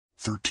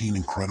13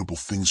 Incredible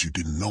Things You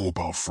Didn't Know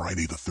About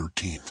Friday the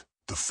 13th.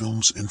 The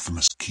film's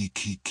infamous key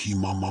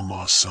ma ma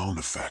ma sound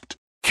effect,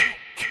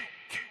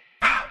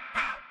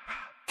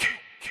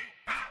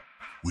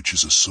 which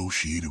is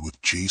associated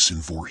with Jason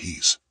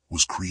Voorhees,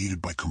 was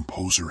created by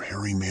composer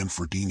Harry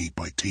Manfredini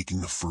by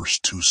taking the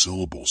first two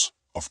syllables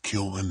of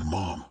kill and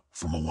mom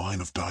from a line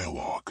of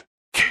dialogue.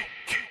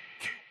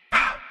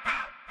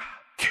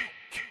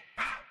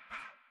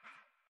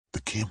 The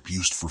camp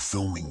used for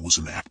filming was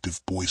an active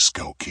Boy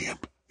Scout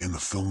camp, and the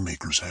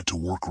filmmakers had to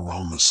work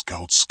around the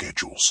Scouts'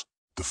 schedules.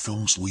 The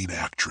film's lead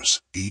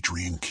actress,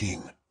 Adrienne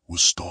King,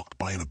 was stalked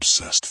by an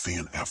obsessed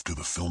fan after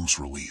the film's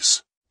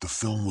release. The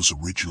film was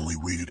originally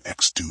rated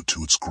X due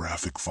to its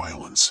graphic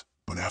violence,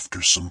 but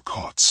after some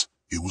cuts,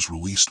 it was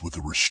released with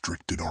a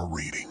restricted R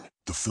rating.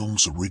 The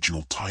film's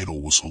original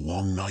title was A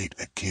Long Night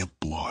at Camp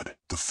Blood.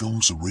 The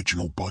film's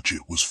original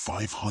budget was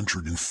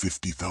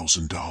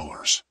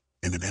 $550,000,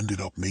 and it ended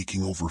up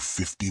making over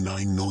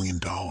 $59 million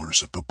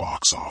at the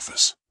box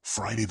office.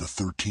 Friday the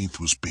 13th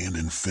was banned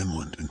in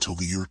Finland until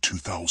the year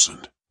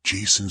 2000.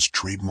 Jason's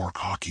trademark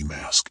hockey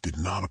mask did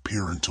not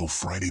appear until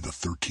Friday the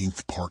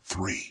 13th Part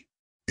 3.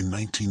 In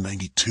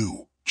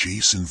 1992,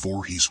 Jason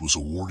Voorhees was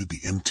awarded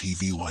the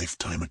MTV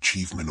Lifetime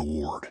Achievement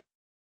Award.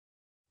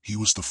 He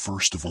was the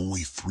first of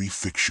only 3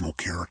 fictional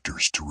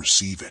characters to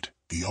receive it,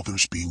 the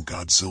others being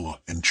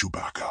Godzilla and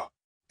Chewbacca.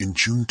 In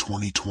June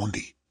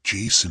 2020,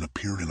 Jason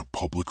appeared in a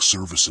public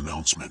service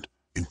announcement,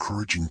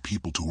 encouraging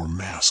people to wear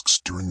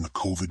masks during the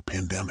COVID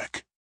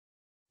pandemic.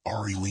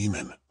 Ari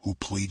Lehman, who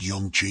played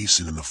young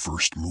Jason in the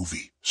first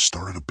movie,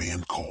 started a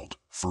band called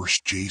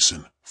First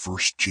Jason.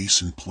 First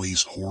Jason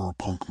plays horror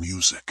punk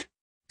music.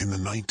 In the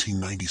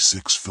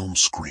 1996 film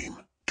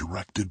Scream,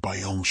 directed by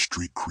Elm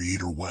Street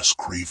creator Wes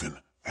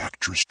Craven,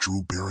 actress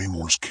Drew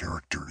Barrymore's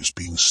character is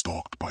being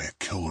stalked by a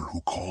killer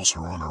who calls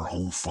her on her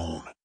home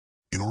phone.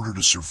 In order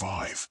to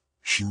survive,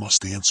 she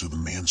must answer the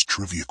man's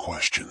trivia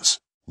questions.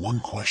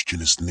 One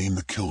question is to name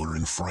the killer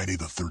in Friday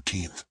the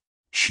 13th.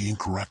 She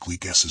incorrectly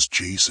guesses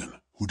Jason,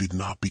 who did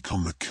not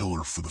become the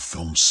killer for the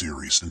film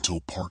series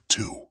until Part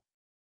 2.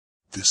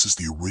 This is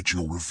the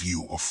original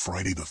review of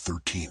Friday the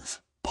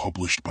 13th,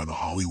 published by The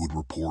Hollywood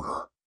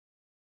Reporter.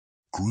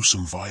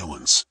 Gruesome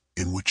violence,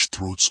 in which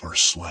throats are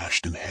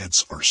slashed and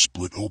heads are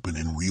split open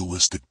in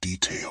realistic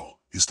detail,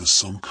 is the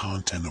sum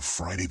content of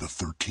Friday the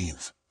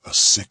 13th, a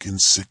sick and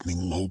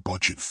sickening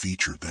low-budget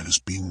feature that is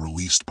being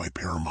released by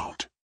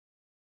Paramount.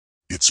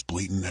 It's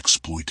blatant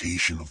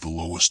exploitation of the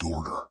lowest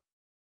order.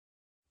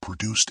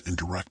 Produced and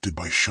directed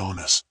by Sean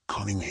S.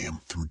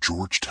 Cunningham through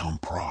Georgetown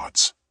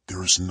Prods,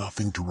 there is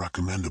nothing to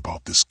recommend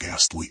about this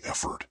ghastly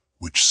effort,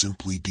 which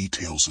simply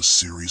details a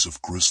series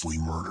of grisly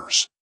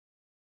murders.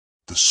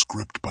 The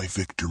script by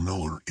Victor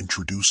Miller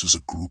introduces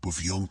a group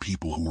of young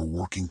people who are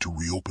working to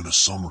reopen a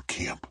summer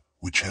camp,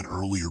 which had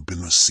earlier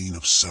been the scene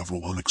of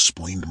several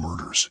unexplained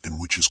murders and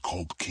which is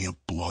called Camp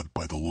Blood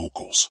by the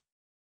locals.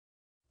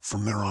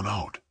 From there on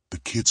out, the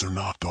kids are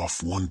knocked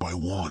off one by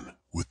one,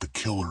 with the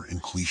killer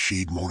and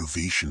cliched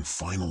motivation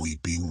finally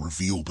being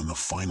revealed in the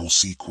final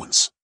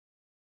sequence.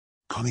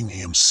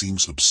 Cunningham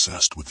seems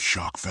obsessed with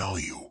shock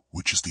value,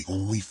 which is the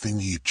only thing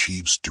he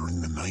achieves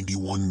during the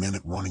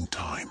 91-minute running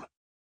time.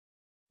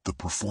 The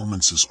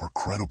performances are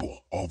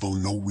credible, although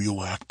no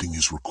real acting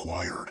is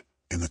required,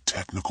 and the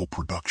technical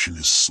production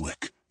is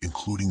slick,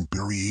 including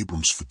Barry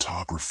Abrams'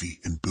 photography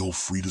and Bill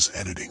Frieda's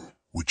editing,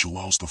 which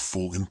allows the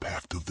full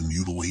impact of the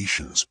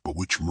mutilations but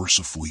which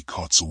mercifully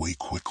cuts away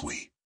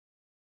quickly.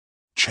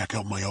 Check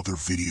out my other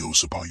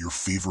videos about your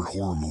favorite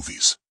horror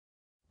movies.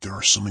 There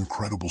are some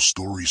incredible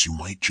stories you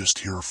might just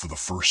hear for the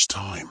first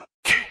time.